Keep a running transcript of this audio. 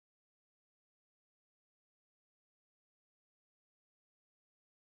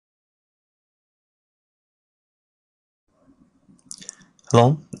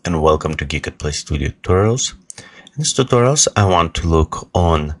Hello and welcome to Geekatplay Studio Tutorials. In this tutorials I want to look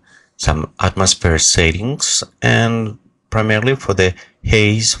on some atmosphere settings and primarily for the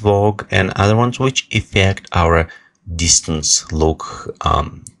haze, fog and other ones which affect our distance look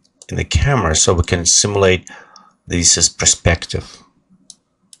in the camera, so we can simulate this as perspective.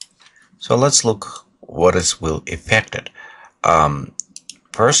 So let's look what will affect it.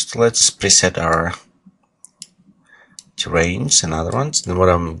 First let's preset our terrains and other ones. Then what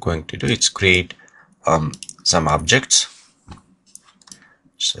I'm going to do is create some objects,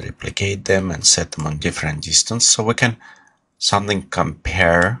 so replicate them and set them on different distance so we can something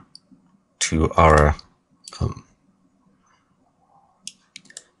compare to our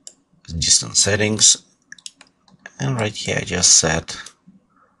distance settings. And right here I just set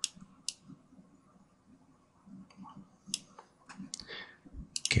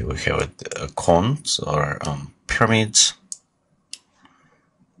we have cones or pyramids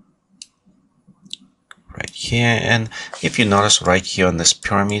right here, and if you notice right here on this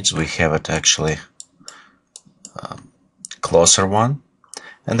pyramids we have it actually closer one,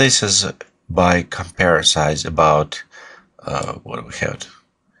 and this is by compare size about what do we have,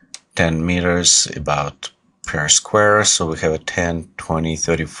 10 meters about per square, so we have a 10, 20,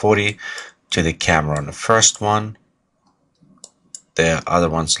 30, 40 to the camera on the first one. The other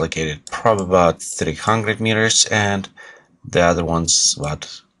one's located probably about 300 meters and the other one's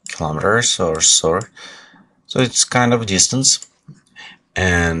about kilometers or so. So it's kind of distance,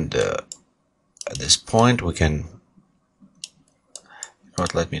 and at this point we can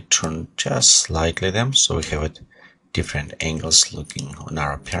let me turn just slightly them so we have it different angles looking on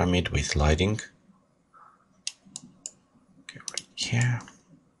our pyramid with lighting. Okay, right here.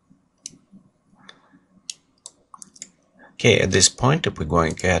 Okay, at this point if we're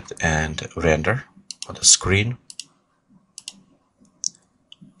going to get and render on the screen,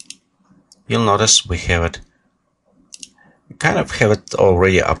 you'll notice we have it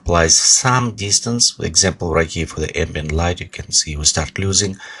already applies some distance. For example, right here for the ambient light you can see we start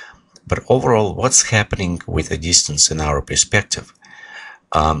losing, but overall what's happening with the distance in our perspective,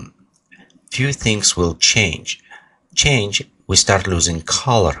 few things will change. We start losing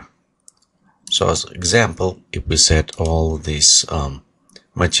color. So as example, if we set all these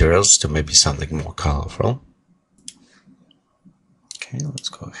materials to maybe something more colorful. Okay, let's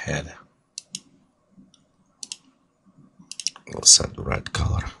go ahead. We'll set the red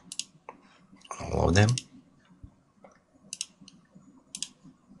color on all of them.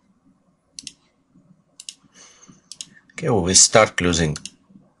 Okay, well, we start losing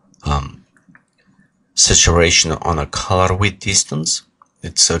saturation on a color with distance.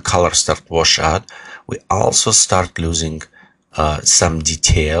 It's a color start wash out. We also start losing some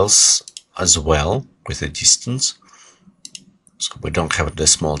details as well with the distance, so we don't have the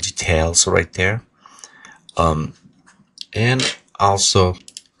small details right there, and also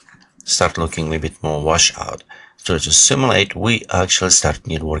start looking a little bit more wash out. So to simulate we actually start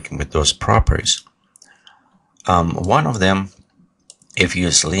working with those properties. One of them, if you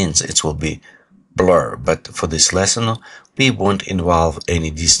use lens, it will be blur, but for this lesson we won't involve any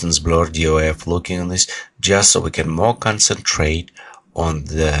distance blur, DOF looking on this, just so we can more concentrate on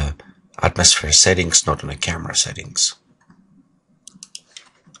the atmosphere settings, not on the camera settings.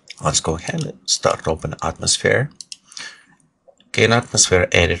 Let's go ahead and start open atmosphere. Okay, in atmosphere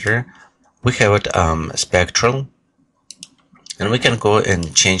editor we have it spectral, and we can go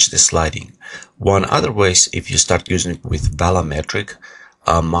and change this lighting. One other way is if you start using it with bolometric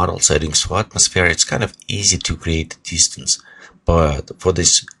model settings for atmosphere, it's kind of easy to create distance, but for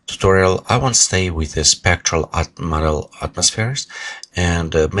this tutorial I want to stay with the spectral model atmospheres,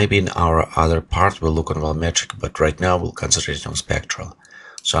 and maybe in our other part we'll look on volumetric, but right now we'll concentrate on spectral.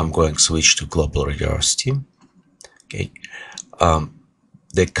 So I'm going to switch to global radiosity. Okay,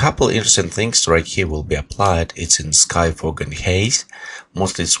 the couple interesting things right here will be applied. It's in sky, fog and haze.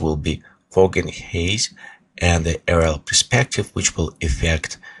 Mostly it will be fog and haze, and the aerial perspective, which will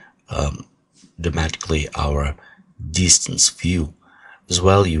affect dramatically our distance view. As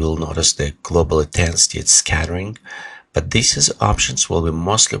well, you will notice the global intensity, it's scattering, but these options will be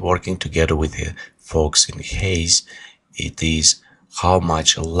mostly working together with the fogs and haze. It is how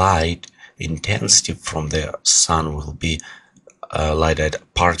much light intensity from the sun will be lighted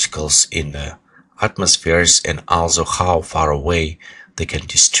particles in the atmospheres, and also how far away they can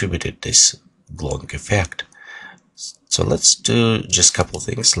distribute this glowing effect. So let's do just a couple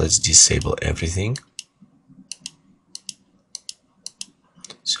things. Let's disable everything.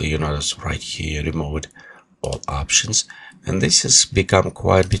 So you notice right here, remove all options, and this has become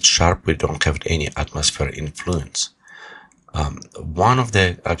quite a bit sharp. We don't have any atmosphere influence. One of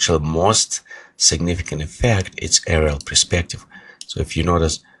the actual most significant effect is aerial perspective. So if you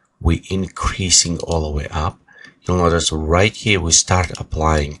notice, we're increasing all the way up. You'll notice right here we start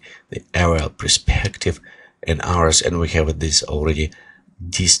applying the aerial perspective in ours, and we have this already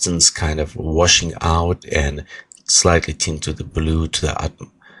distance kind of washing out and slightly tint to the blue, to the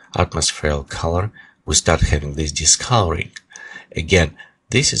atmospheric color. We start having this discoloring. Again,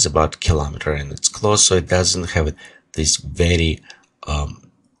 this is about kilometer and it's close, so it doesn't have this very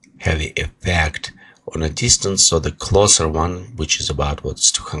heavy effect on a distance. So the closer one, which is about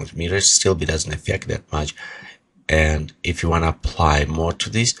what's 200 meters, still doesn't affect that much. And if you want to apply more to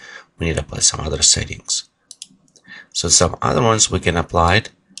this, we need to apply some other settings. So some other ones we can apply it.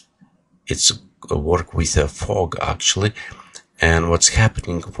 It's work with a fog actually, and what's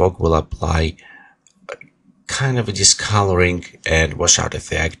happening, fog will apply kind of a discoloring and washout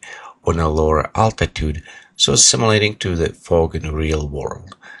effect on a lower altitude, so simulating to the fog in the real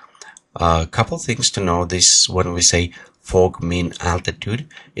world. A couple things to know: this, when we say fog mean altitude,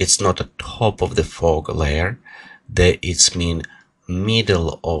 it's not the top of the fog layer, it's mean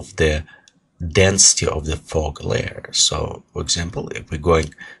middle of the density of the fog layer. So for example, if we're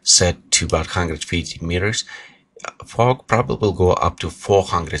going set to about 150 meters, fog probably will go up to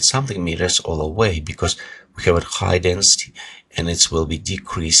 400 something meters all the way, because we have a high density and it will be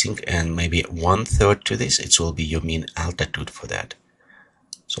decreasing, and maybe 1/3 to this, it will be your mean altitude for that.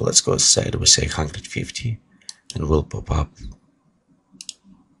 So let's go set, we say 150, and we'll pop up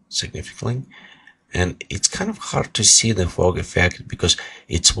significantly. And it's kind of hard to see the fog effect because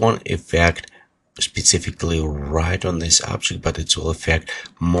it's one effect specifically right on this object, but it will affect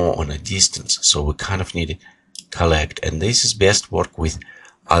more on a distance. So we kind of need to collect, and this is best work with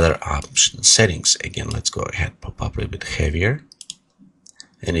other option settings. Again, let's go ahead, pop up a little bit heavier,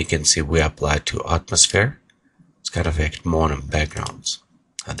 and you can see we apply to atmosphere. It's kind of affect more on backgrounds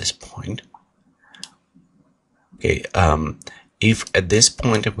at this point. Okay, if at this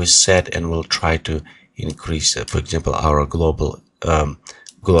point we set and we'll try to increase, for example, our global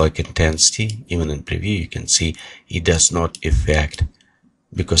glowing intensity, even in preview, you can see it does not affect,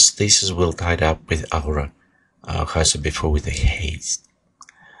 because this is well tied up with our, how I said before, with the haze.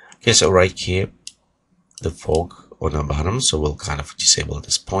 Okay, so right here, the fog on the bottom, so we'll kind of disable at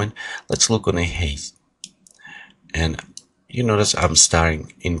this point. Let's look on the haze, and you notice I'm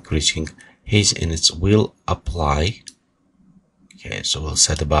starting increasing haze, and it will apply. Okay, so we'll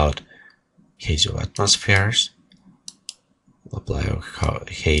set about haze of atmospheres. We'll apply our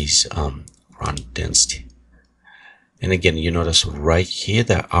haze run density. And again, you notice right here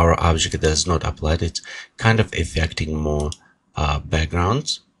that our object does not apply. It's kind of affecting more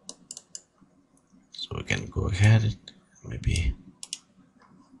backgrounds. So we can go ahead, maybe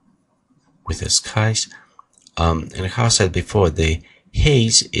with the skies. And how I said before, the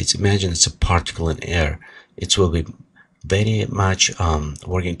haze, it's, imagine it's a particle in air. It will be very much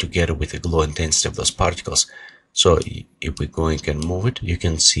working together with the glow intensity of those particles. So if we're going and move it, you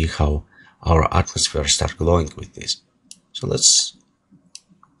can see how our atmosphere start glowing with this. So let's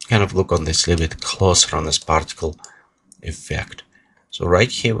kind of look on this a little bit closer on this particle effect. So right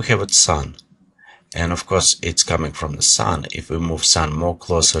here we have a sun, and of course it's coming from the sun. If we move sun more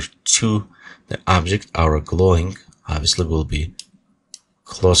closer to the object, our glowing obviously will be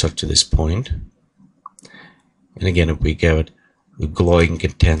closer to this point. And again, if we give it a glowing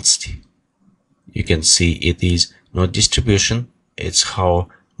intensity, you can see it is not distribution, it's how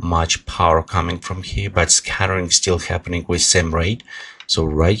much power coming from here, but scattering still happening with same rate. So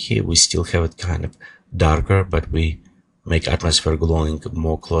right here we still have it kind of darker, but we make atmosphere glowing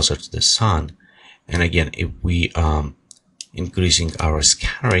more closer to the sun. And again, if we increasing our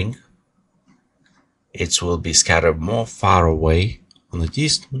scattering, it will be scattered more far away on the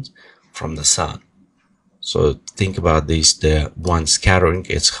distance from the sun. So think about this, the one scattering,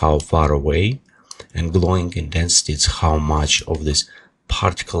 it's how far away, and glowing intensity, it's how much of this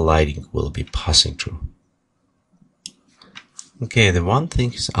particle lighting will be passing through. Okay, the one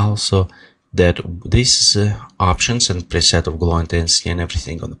thing is also that these options and preset of glow intensity and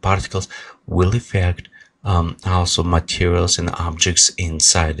everything on the particles will affect also materials and objects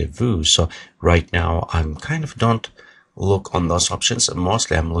inside the view. So right now I'm kind of don't look on those options.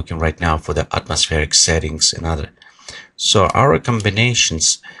 Mostly I'm looking right now for the atmospheric settings and other. So our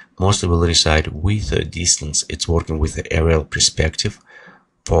combinations mostly will reside with the distance. It's working with the aerial perspective,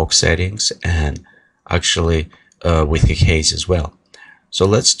 fog settings, and actually with the haze as well. So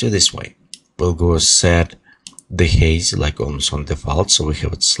let's do this way. We'll go set the haze like almost on default, so we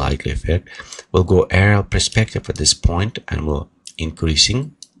have it slightly effect. We'll go aerial perspective at this point, and we'll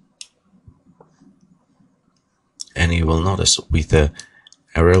increasing. and you will notice with the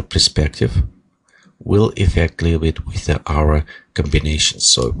aerial perspective will affect a little bit with our combinations.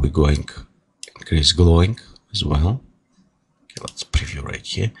 So if we're going increase glowing as well, okay, let's preview right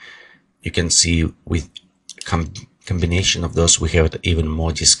here. You can see with combination of those we have even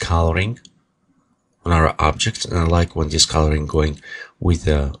more discoloring on our objects, and I like when discoloring going with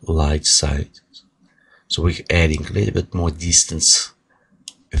the light side. So we're adding a little bit more distance,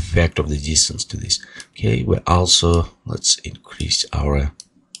 effect of the distance to this. Okay, we also, let's increase our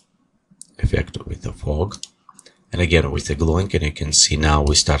effect with the fog, and again with the glowing, and you can see now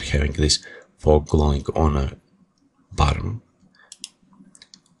we start having this fog glowing on a bottom.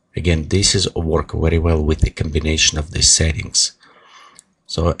 Again, this is work very well with the combination of the settings.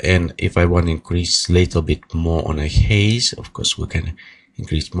 So, and if I want to increase a little bit more on a haze, of course we can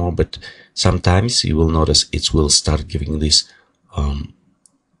increase more, but sometimes you will notice it will start giving this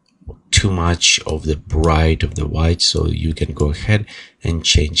too much of the bright of the white, so you can go ahead and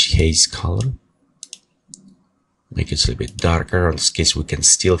change haze color, make it a little bit darker. In this case we can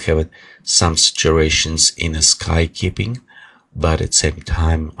still have some saturations in the sky keeping, but at the same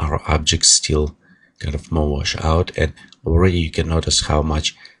time our objects still kind of more wash out, and already you can notice how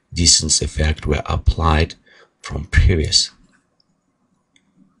much distance effect were applied from previous.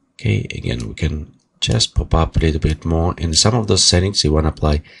 Okay, again we can just pop up a little bit more. In some of those settings you want to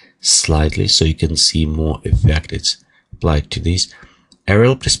apply slightly so you can see more effect it's applied to this.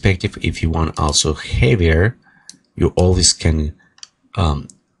 Aerial perspective, if you want also heavier, you always can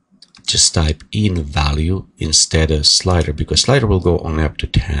just type in value instead of slider, because slider will go only up to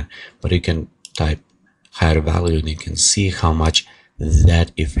 10, but you can type higher value and you can see how much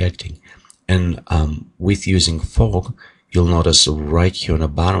that affecting. And with using fog, you'll notice right here on the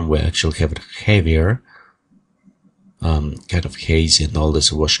bottom we actually have it heavier kind of haze and all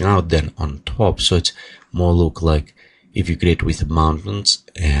this washing out than on top, so it's more look like if you create with mountains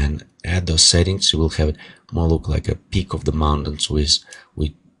and add those settings, you will have it more look like a peak of the mountains with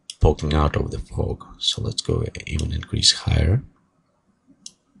poking out of the fog. So let's go even increase higher.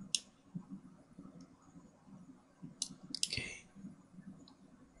 Okay,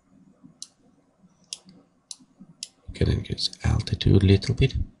 can increase altitude a little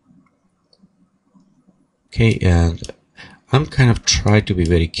bit. Okay, and I'm kind of trying to be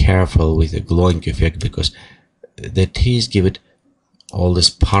very careful with the glowing effect, because the teas give it all these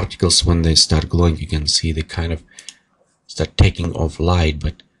particles. When they start glowing, you can see they kind of start taking off light,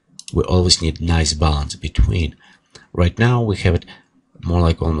 but we always need nice balance between. Right now we have it more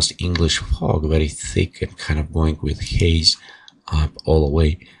like almost English fog, very thick and kind of going with haze up all the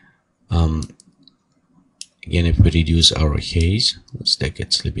way. Again, if we reduce our haze, let's take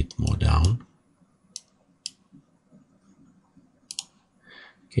it a little bit more down.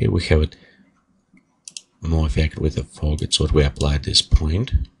 Okay, we have it more effect with the fog. It's what we apply at this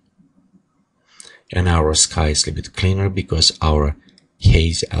point. And our sky is a little bit cleaner because our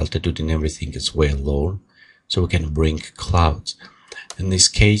haze altitude and everything is way lower, so we can bring clouds. In this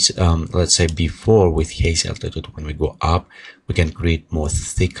case, let's say before with haze altitude, when we go up, we can create more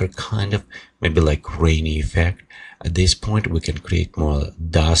thicker kind of, maybe like rainy effect. At this point, we can create more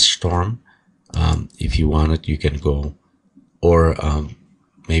dust storm. If you want it, you can go, or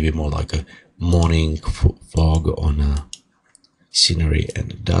maybe more like a morning fog on a scenery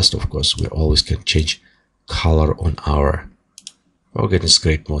and dust. Of course, we always can change color on our fog, and it's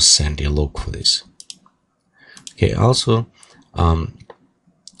create more sandy look for this. Okay, also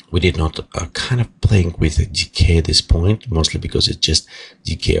we did not kind of playing with the decay at this point, mostly because it's just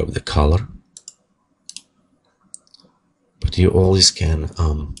decay of the color, but you always can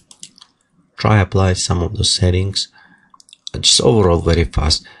try apply some of those settings. Just overall very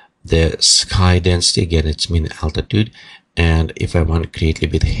fast, the sky density, again it's mean altitude, and if I want to create a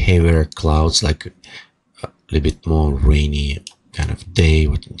little bit heavier clouds, like a little bit more rainy kind of day,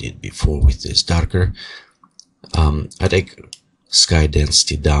 what we did before with this darker, I take sky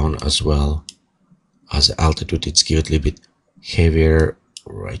density down as well as altitude. It's give it a little bit heavier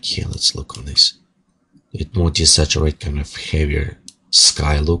right here. Let's look on this, it more desaturate, kind of heavier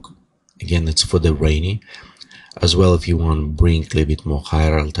sky look. Again, it's for the rainy. As well, if you want to bring a little bit more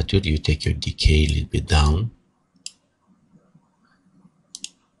higher altitude, you take your decay a little bit down,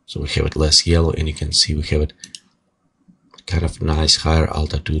 so we have it less yellow, and you can see we have it kind of nice higher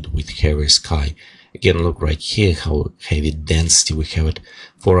altitude with heavy sky. Again, look right here how heavy density we have it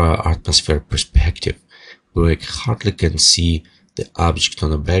for our atmosphere perspective. We hardly can see the object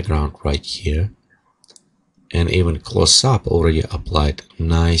on the background right here, and even close up already applied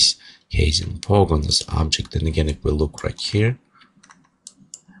nice haze and fog on this object. And again, if we look right here,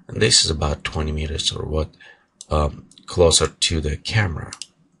 and this is about 20 meters or what, closer to the camera.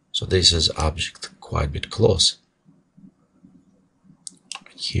 So this is object quite a bit close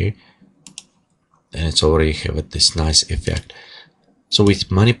here, and it's already have this nice effect. So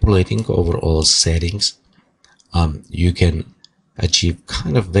with manipulating over all settings, you can achieve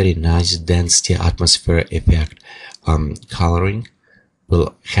kind of very nice density atmosphere effect. Coloring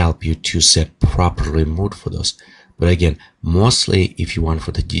will help you to set properly mood for those. But again, mostly if you want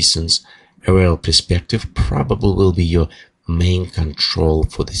for the distance, aerial perspective probably will be your main control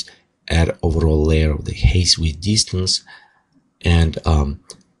for this add overall layer of the haze with distance, and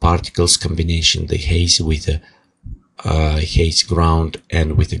particles combination, the haze with the haze ground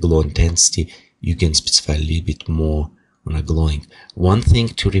and with the glow intensity. You can specify a little bit more on a glowing. One thing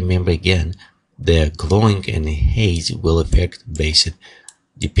to remember again, the glowing and haze will affect based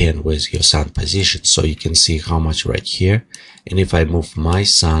depend with your sun position. So you can see how much right here, and if I move my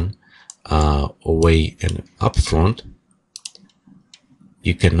sun away and up front,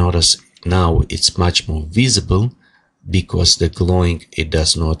 you can notice now it's much more visible because the glowing, it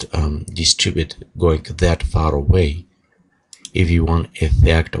does not distribute going that far away. If you want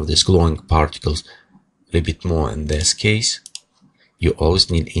effect of this glowing particles a little bit more in this case, you always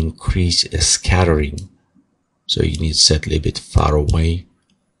need increase scattering. So you need to set a little bit far away,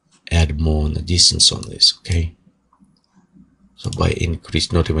 add more on the distance on this, okay? So by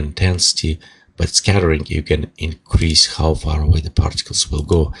increase not even intensity, but scattering, you can increase how far away the particles will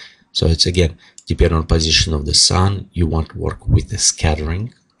go. So it's again, depending on position of the sun, you want to work with the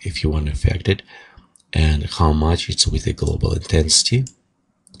scattering if you want to affect it, and how much it's with the global intensity.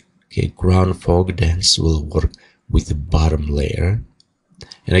 Okay, ground fog dense will work with the bottom layer.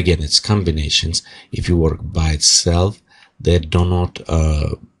 And again, it's combinations. If you work by itself, they don't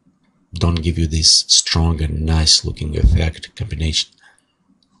give you this strong and nice looking effect combination.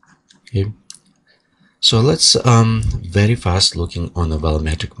 Okay, so let's very fast looking on the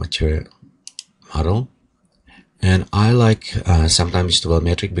volumetric material model. And I like sometimes the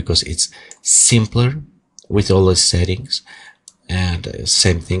volumetric because it's simpler with all the settings, and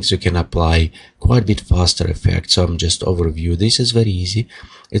same things you can apply quite a bit faster effect. So I'm just overview. This is very easy.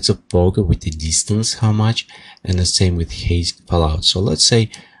 It's a fog with the distance, how much, and the same with haze fallout. So let's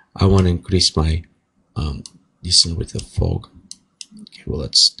say I want to increase my distance with the fog. Okay, well,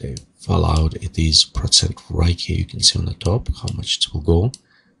 let's say fallout, it is percent right here. You can see on the top how much it will go.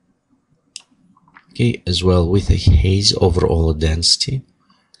 Okay, as well with the haze overall density.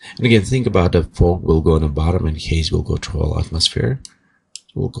 And again, think about the fog will go on the bottom and haze will go to all atmosphere.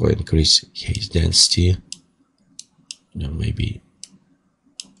 We'll go increase haze density. You know, maybe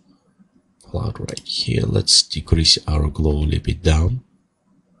fallout right here. Let's decrease our glow a little bit down.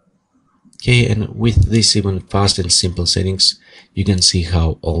 Okay, and with this even fast and simple settings, you can see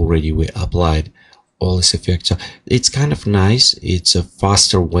how already we applied all these effects. So it's kind of nice. It's a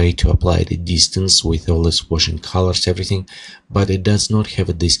faster way to apply the distance with all this washing colors, everything, but it does not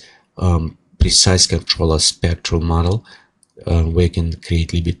have this precise controller spectral model where you can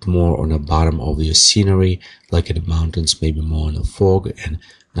create a little bit more on the bottom of your scenery, like in the mountains, maybe more on the fog and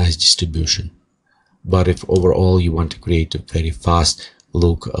nice distribution. But if overall you want to create a very fast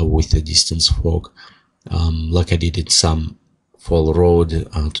look with the distance fog, like I did in some fall road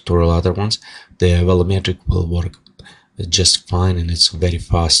tutorial other ones, the volumetric will work just fine, and it's very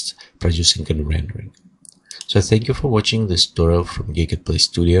fast producing and rendering. So thank you for watching this tutorial from Geekatplay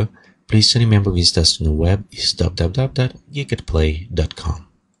Studio. Please remember visit us on the web is www.geekatplay.com.